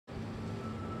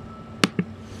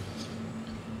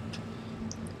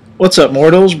What's up,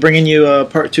 mortals? Bringing you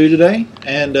part 2 today,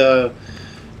 and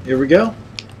here we go.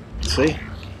 Let's see.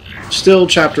 Still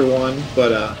chapter 1,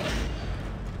 but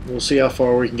we'll see how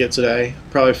far we can get today.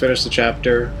 Probably finish the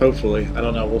chapter, hopefully. I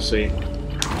don't know, we'll see.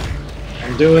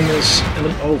 I'm doing this in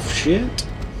the... Oh, shit.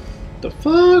 The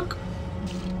fuck?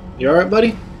 You alright,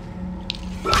 buddy?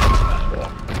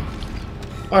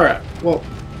 Alright, well...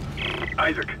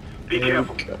 Isaac, be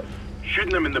careful.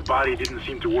 Shooting them in the body didn't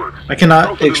seem to work. I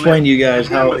cannot explain to you guys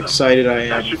how excited I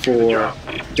am for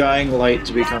Dying Light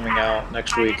to be coming out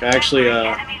next week. I actually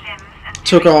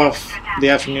took off the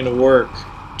afternoon of work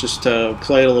just to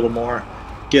play it a little more,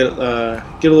 get a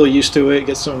little used to it,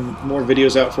 get some more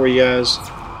videos out for you guys.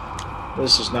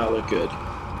 This does not look good.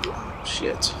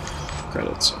 Shit.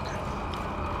 Credits. Okay.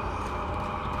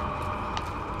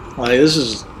 Like, this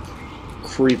is the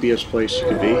creepiest place you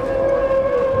could be.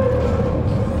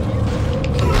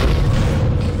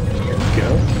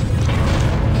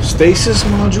 Stasis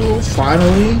module,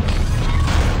 finally.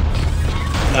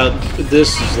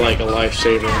 This is like a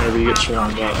lifesaver whenever you get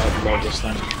swarmed out. I love this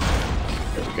thing.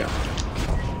 There we go.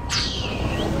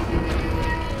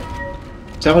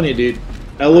 I'm telling you, dude.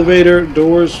 Elevator,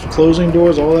 doors, closing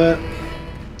doors, all that.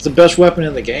 It's the best weapon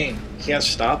in the game. You can't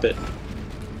stop it.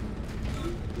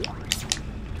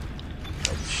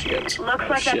 Oh, shit. Looks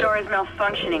like that door is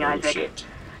malfunctioning, Isaac. Oh, shit.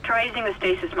 Try using the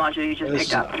stasis module you just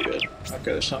picked up. This is not good.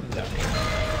 Okay, there's something down here.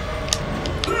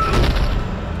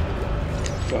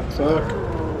 Fuck.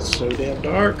 It's so damn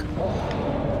dark.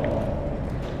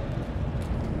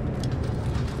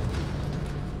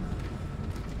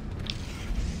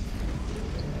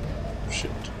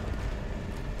 Shit.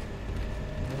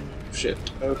 Shit.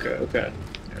 Okay. There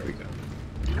we go.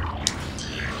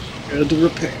 Go to the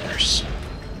repairs.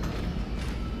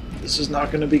 This is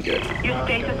not going to be good. Your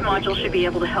stasis module should be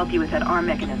able to help you with that arm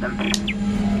mechanism. I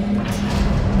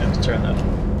have to turn that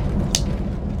on.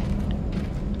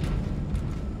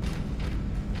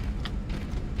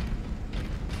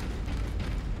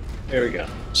 There we go.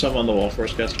 Something on the wall for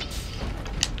us, guys.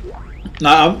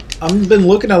 Now, I've been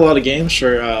looking at a lot of games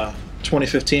for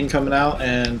 2015 coming out,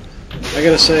 and I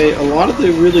gotta say, a lot of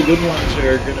the really good ones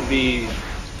are gonna be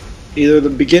either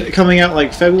coming out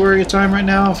like February time right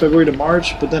now, February to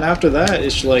March, but then after that,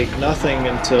 it's like nothing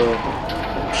until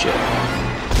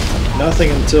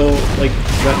nothing until like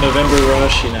that November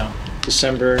rush, you know,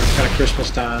 December, kind of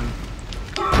Christmas time.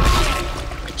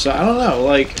 So I don't know,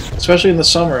 like, especially in the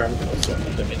summer,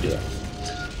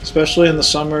 especially in the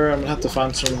summer, I'm gonna have to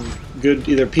find some good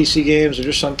either PC games or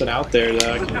just something out there that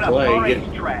I can play,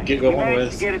 get going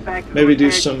with. Maybe do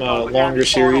some longer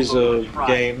series of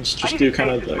games. Just do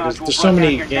kind of like, there's so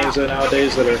many games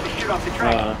nowadays that are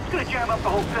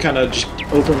kind of just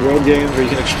open world games where you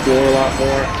can explore a lot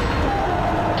more.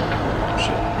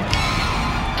 Shit.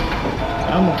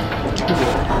 Come on, what you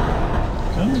doing?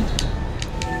 Come on.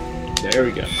 There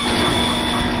we go.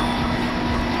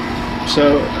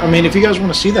 So, I mean, if you guys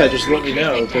want to see that, just let me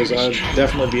know, because I'd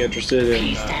definitely be interested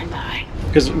in...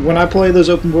 Because when I play those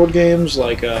open world games,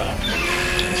 like,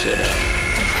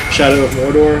 Shadow of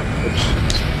Mordor, which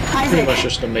is pretty much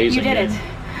just amazing. You did it.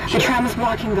 The tram is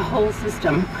blocking the whole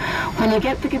system. When you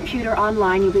get the computer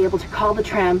online, you'll be able to call the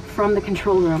tram from the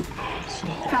control room.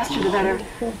 Faster the better.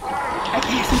 I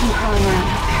can hear something crawling around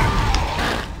out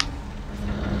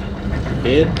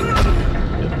there. It?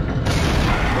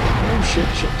 Oh, shit.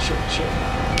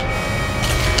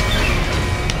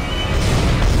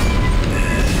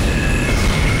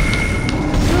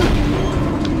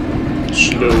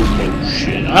 Slow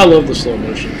motion. I love the slow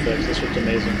motion effects. That's what's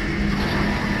amazing.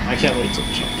 I can't wait till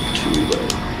chapter 2, though.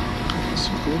 That's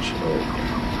some good shit.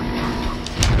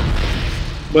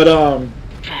 But,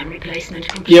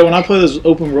 yeah, when I play those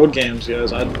open world games,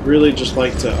 guys, I'd really just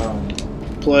like to,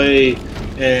 play,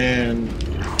 and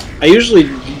I usually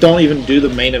don't even do the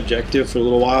main objective for a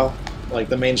little while, like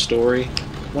the main story.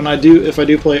 If I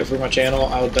do play it for my channel,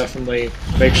 I'll definitely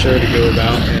make sure to go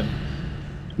about and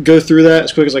go through that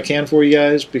as quick as I can for you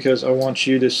guys, because I want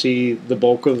you to see the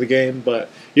bulk of the game. But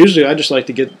usually I just like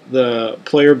to get the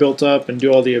player built up and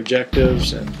do all the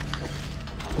objectives, and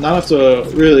not have to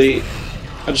really...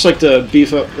 I just like to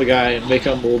beef up the guy and make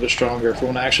him a little bit stronger for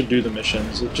when I actually do the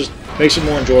missions. It just makes it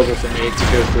more enjoyable for me to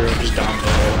go through and just dominate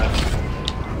all that.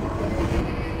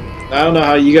 I don't know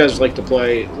how you guys like to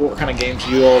play, what kind of games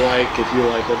you all like, if you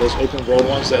like those open world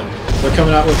ones that they're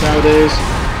coming out with nowadays.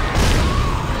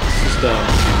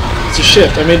 It's a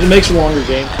shift. I mean, it makes a longer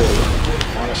game for you,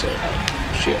 honestly.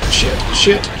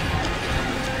 Shit.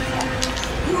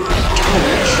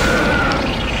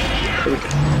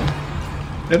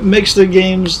 It makes the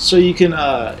games so you can,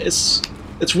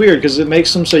 it's weird because it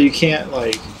makes them so you can't,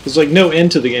 like, there's like no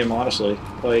end to the game, honestly.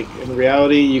 Like, in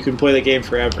reality, you can play the game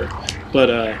forever, but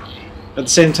at the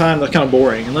same time, that's kind of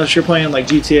boring. Unless you're playing like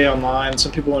GTA Online,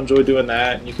 some people enjoy doing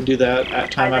that, and you can do that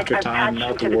at time after time,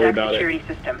 not to worry about it.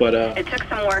 But it took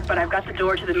some work, but I've got the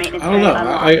door to the maintenance. I don't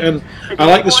know. I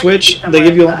like the Switch. They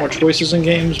give you a lot more choices in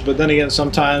games, but then again,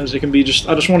 sometimes it can be just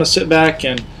I just want to sit back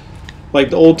and like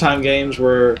the old time games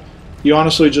where you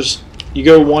honestly just you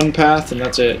go one path and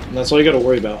that's it, and that's all you got to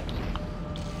worry about.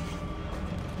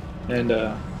 And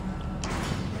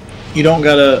you don't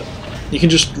gotta. You can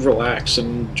just relax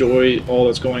and enjoy all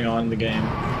that's going on in the game.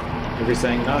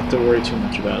 Everything, not to worry too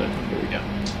much about it. Here we go.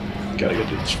 Gotta go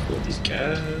do this for these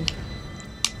guys.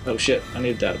 Oh shit, I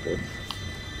need a data board.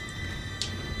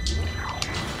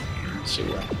 Let's see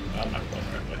where I'm not going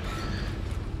the right way.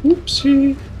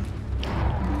 Whoopsie.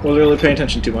 Wasn't really paying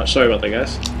attention too much. Sorry about that,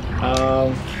 guys. There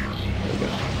we go.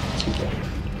 Let's keep going.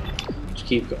 Just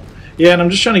keep going. Yeah, and I'm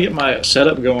just trying to get my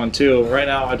setup going too. Right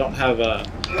now, I don't have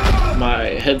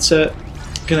my headset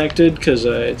connected because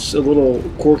it's a little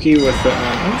quirky with the.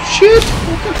 Oh shit!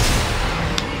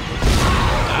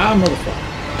 Ah, motherfucker!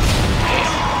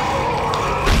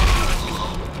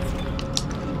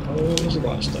 Oh, there's a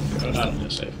lot of stuff here. I don't need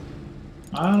to save.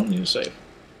 I don't need to save.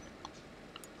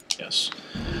 Yes.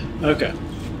 Okay.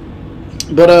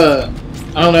 But I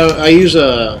don't know. I use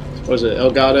what is it?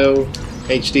 Elgato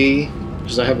HD.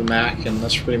 Because I have a Mac, and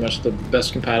that's pretty much the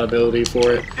best compatibility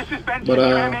for it. But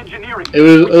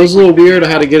it was a little weird. I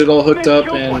had to get it all hooked up,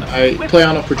 and I play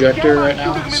on a projector right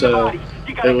now, so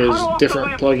it was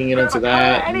different plugging it into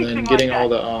that, and then getting all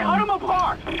the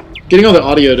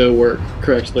audio to work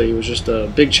correctly was just a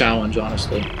big challenge,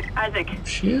 honestly. Isaac.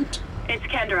 Shit. It's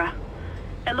Kendra.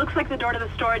 It looks like the door to the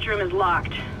storage room is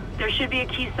locked. There should be a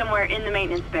key somewhere in the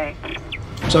maintenance bay.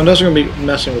 So I'm just going to be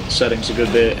messing with the settings a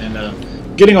good bit, and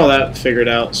getting all that figured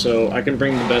out so I can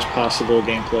bring the best possible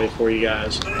gameplay for you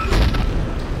guys.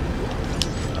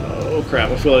 Oh crap,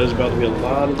 I feel like there's about to be a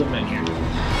lot of them in here.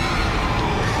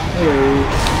 Hello.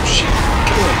 Shit,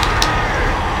 get away.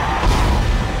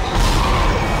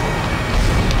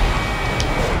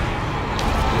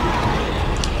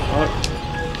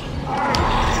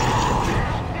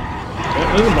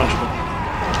 Yeah, there's a bunch of them.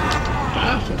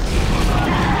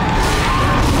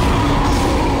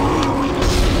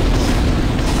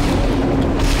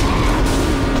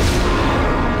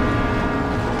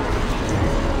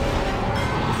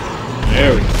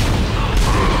 There we go.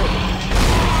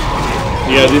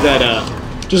 You gotta do that,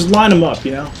 just line them up,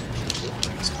 you know?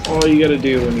 That's all you gotta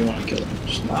do when you want to kill them.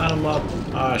 Just line them up.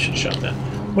 Ah, I should have shot that.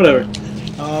 Whatever.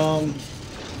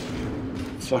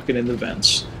 Fucking in the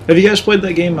vents. Have you guys played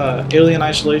that game, Alien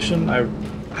Isolation? I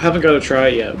haven't got to try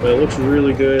it yet, but it looks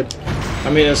really good. I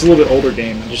mean, it's a little bit older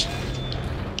game. I just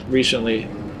recently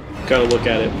got to look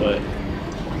at it, but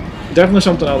definitely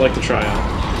something I'd like to try out,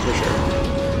 for sure.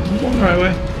 I'm going the right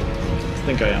way. I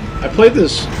think I am. I played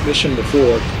this mission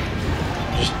before.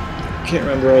 Just can't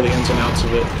remember all the ins and outs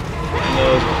of it. And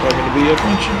there's probably going to be a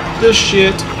bunch of this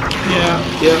shit. Yeah.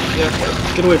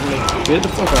 Get away from me. Get the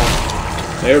fuck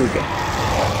off. There we go.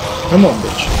 Come on,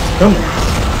 bitch. Come on.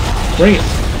 Bring it.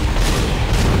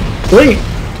 Bring it.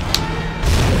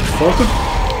 Fucker.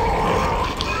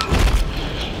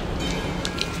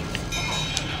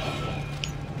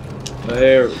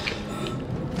 There we go.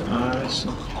 Nice.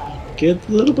 Get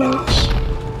the little box.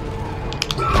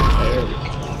 There we go.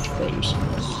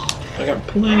 I got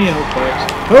plenty of health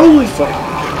packs. Holy fuck!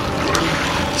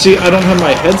 See, I don't have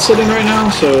my head sitting right now,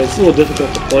 so it's a little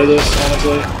difficult to play this,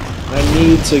 honestly. I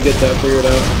need to get that figured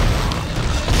out.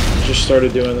 I just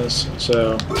started doing this,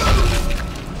 so...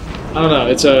 I don't know,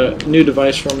 it's a new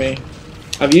device for me.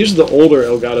 I've used the older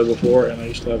Elgato before, and I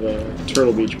used to have a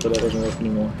Turtle Beach, but that doesn't work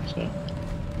anymore, so...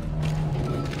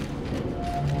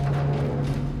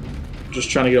 Just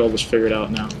trying to get all this figured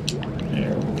out now.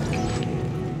 There we go.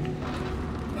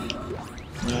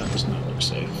 That does not look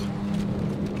safe.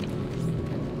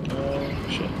 Oh,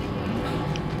 shit.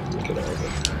 Get over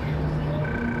it.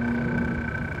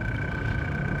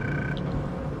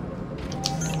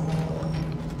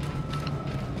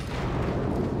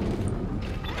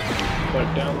 Back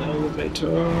down the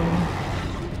elevator.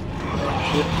 Oh,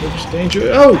 shit, looks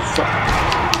dangerous. Oh, fuck!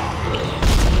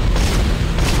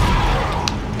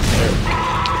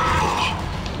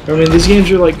 I mean, these games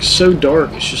are like so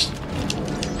dark. It's just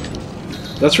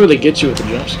that's where they get you with the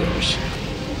jump scares.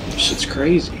 Shit's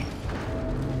crazy.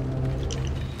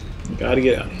 You gotta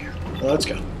get out of here. Well, let's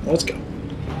go. Let's go.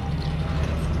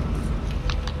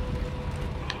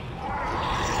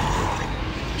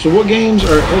 So, what games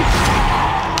are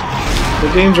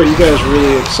you guys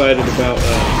really excited about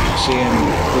seeing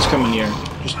this coming year.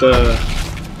 Just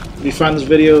if you find this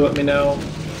video, let me know.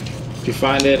 If you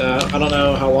find it, I don't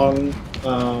know how long.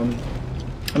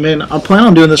 I mean, I plan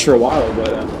on doing this for a while, but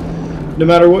no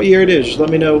matter what year it is, just let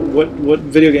me know what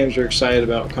video games you're excited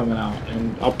about coming out,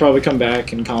 and I'll probably come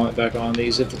back and comment back on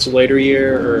these if it's a later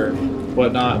year or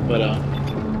whatnot. But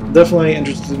definitely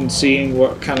interested in seeing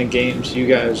what kind of games you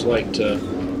guys like to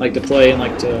play and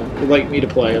like me to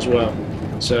play as well.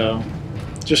 So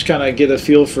just kind of get a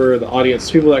feel for the audience,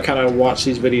 people that kind of watch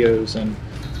these videos, and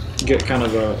get kind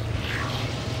of a. Oh,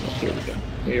 here we go.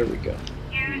 Here we go.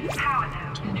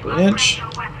 Bench.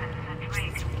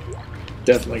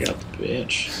 Definitely got the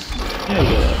bench. Yeah, you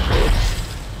got that upgrade.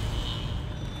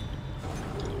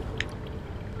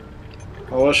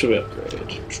 Oh, what should we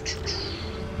upgrade?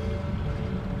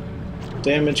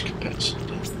 Damage capacity.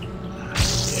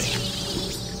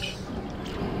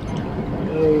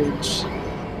 Nodes. I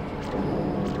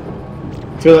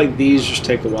feel like these just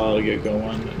take a while to get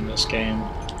going in this game.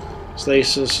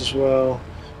 Stasis as well.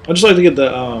 I'd just like to get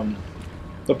the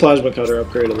plasma cutter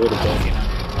upgrade a little bit.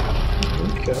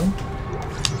 There we go.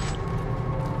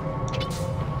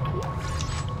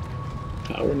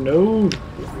 Power node.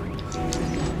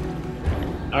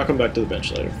 I'll come back to the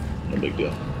bench later. No big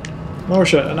deal. More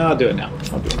shot. No, I'll do it now.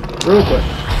 I'll do it real quick.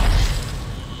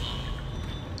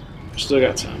 Still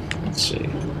got time. Let's see.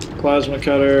 Plasma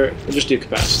cutter. We'll just do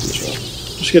capacity as well.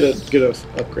 Just get a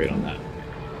upgrade on that.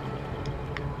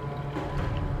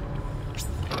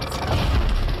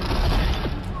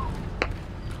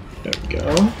 There we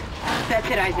go. That's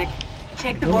it, Isaac.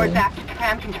 Take the board back to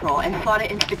tram control and slot it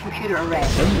into the computer array.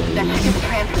 That should get the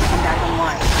tram system back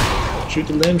online. Shoot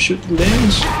the limbs, shoot the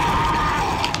limbs.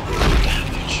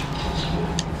 Damage.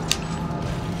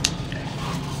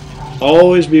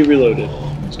 Always be reloaded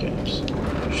in these games.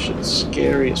 This shit's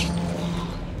scary as fuck.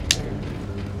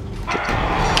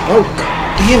 Oh,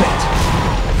 god damn it!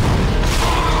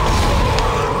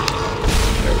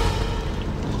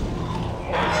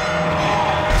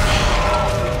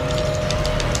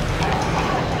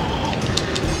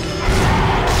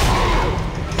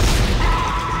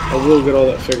 I will get all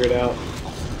that figured out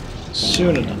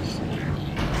soon enough.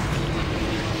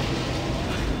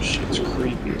 Shit's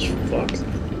creepy as fuck.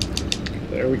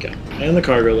 There we go. And the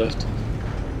cargo lift.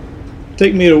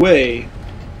 Take me away.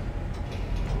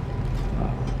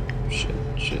 Oh, shit.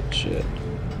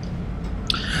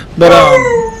 But,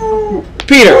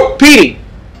 Petey!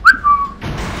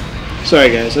 Sorry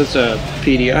guys, that's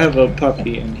Petey. I have a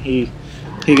puppy and he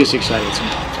gets excited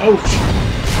sometimes. Oh, shit.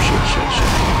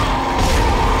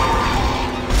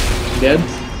 Dead?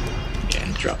 Yeah,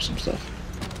 he dropped some stuff.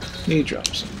 He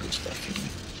dropped some good stuff for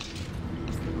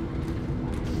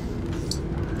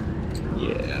me.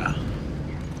 Yeah.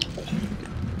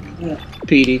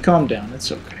 Petey, calm down.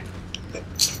 It's okay.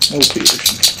 Oh, Peter.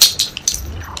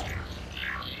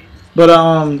 But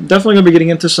definitely gonna be getting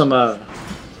into some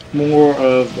more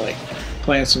of like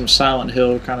playing some Silent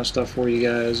Hill kind of stuff for you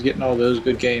guys, getting all those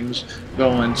good games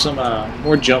going, some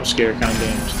more jump scare kind of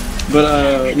games.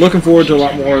 But looking forward to a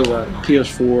lot more of the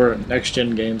PS4 and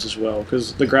next-gen games as well,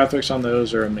 because the graphics on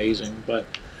those are amazing. But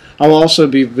I'll also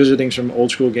be visiting some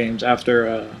old-school games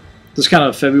after this kind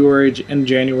of February and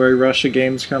January rush of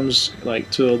games comes like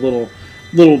to a little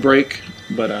break.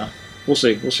 But we'll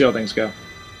see. We'll see how things go.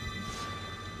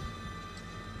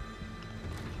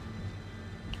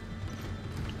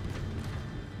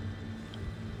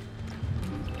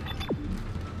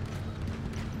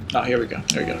 Oh, here we go.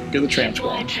 There we go. Get the trams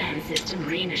going.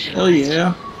 Hell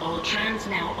yeah. All trams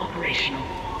now operational.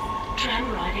 Tram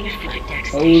arriving at flight deck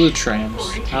station. Oh, the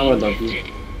trams. How I love you.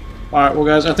 Alright, well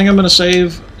guys, I think I'm going to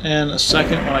save in a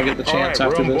second when I get the chance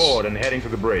after this. We're on board and heading to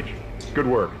the bridge. Good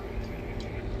work.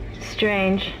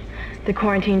 Strange. The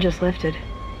quarantine just lifted.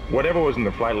 Whatever was in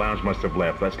the flight lounge must have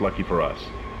left. That's lucky for us.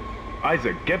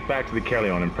 Isaac, get back to the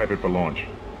Kellion and prep it for launch.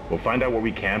 We'll find out what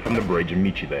we can from the bridge and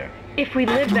meet you there. If we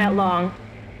live that long...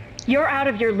 You're out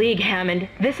of your league, Hammond.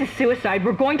 This is suicide.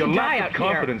 We're going to die out here. Your lack of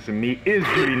confidence in me is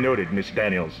duly noted, Miss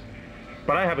Daniels.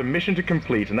 But I have a mission to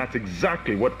complete, and that's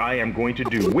exactly what I am going to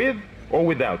do, with or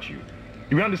without you.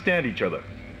 Do we understand each other?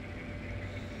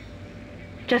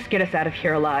 Just get us out of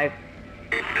here alive.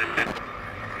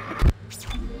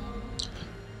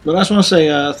 But I just want to say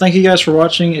thank you guys for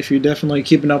watching. If you're definitely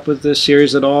keeping up with this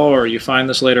series at all, or you find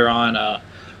this later on.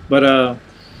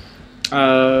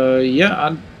 Yeah,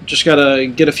 I just gotta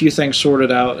get a few things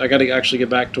sorted out. I gotta actually get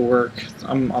back to work.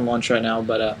 I'm on lunch right now,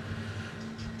 but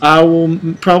I will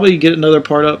probably get another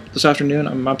part up this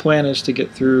afternoon. My plan is to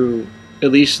get through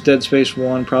at least Dead Space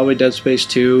 1, probably Dead Space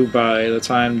 2 by the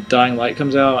time Dying Light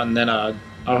comes out, and then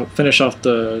I'll finish off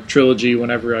the trilogy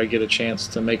whenever I get a chance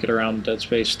to make it around Dead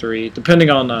Space 3, depending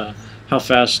on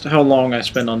how long I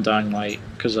spend on Dying Light,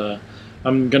 because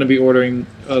I'm going to be ordering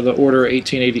the Order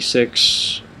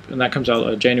 1886, and that comes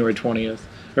out January 20th,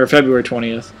 or February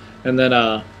 20th, and then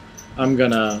I'm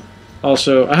going to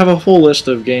also, I have a whole list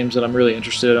of games that I'm really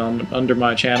interested in under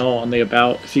my channel on the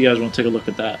About, if you guys want to take a look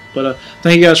at that. But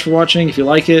thank you guys for watching. If you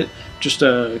like it, just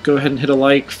go ahead and hit a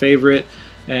like, favorite,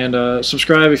 and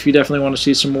subscribe if you definitely want to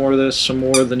see some more of this, some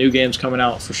more of the new games coming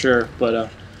out for sure. But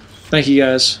thank you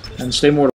guys, and stay mortal.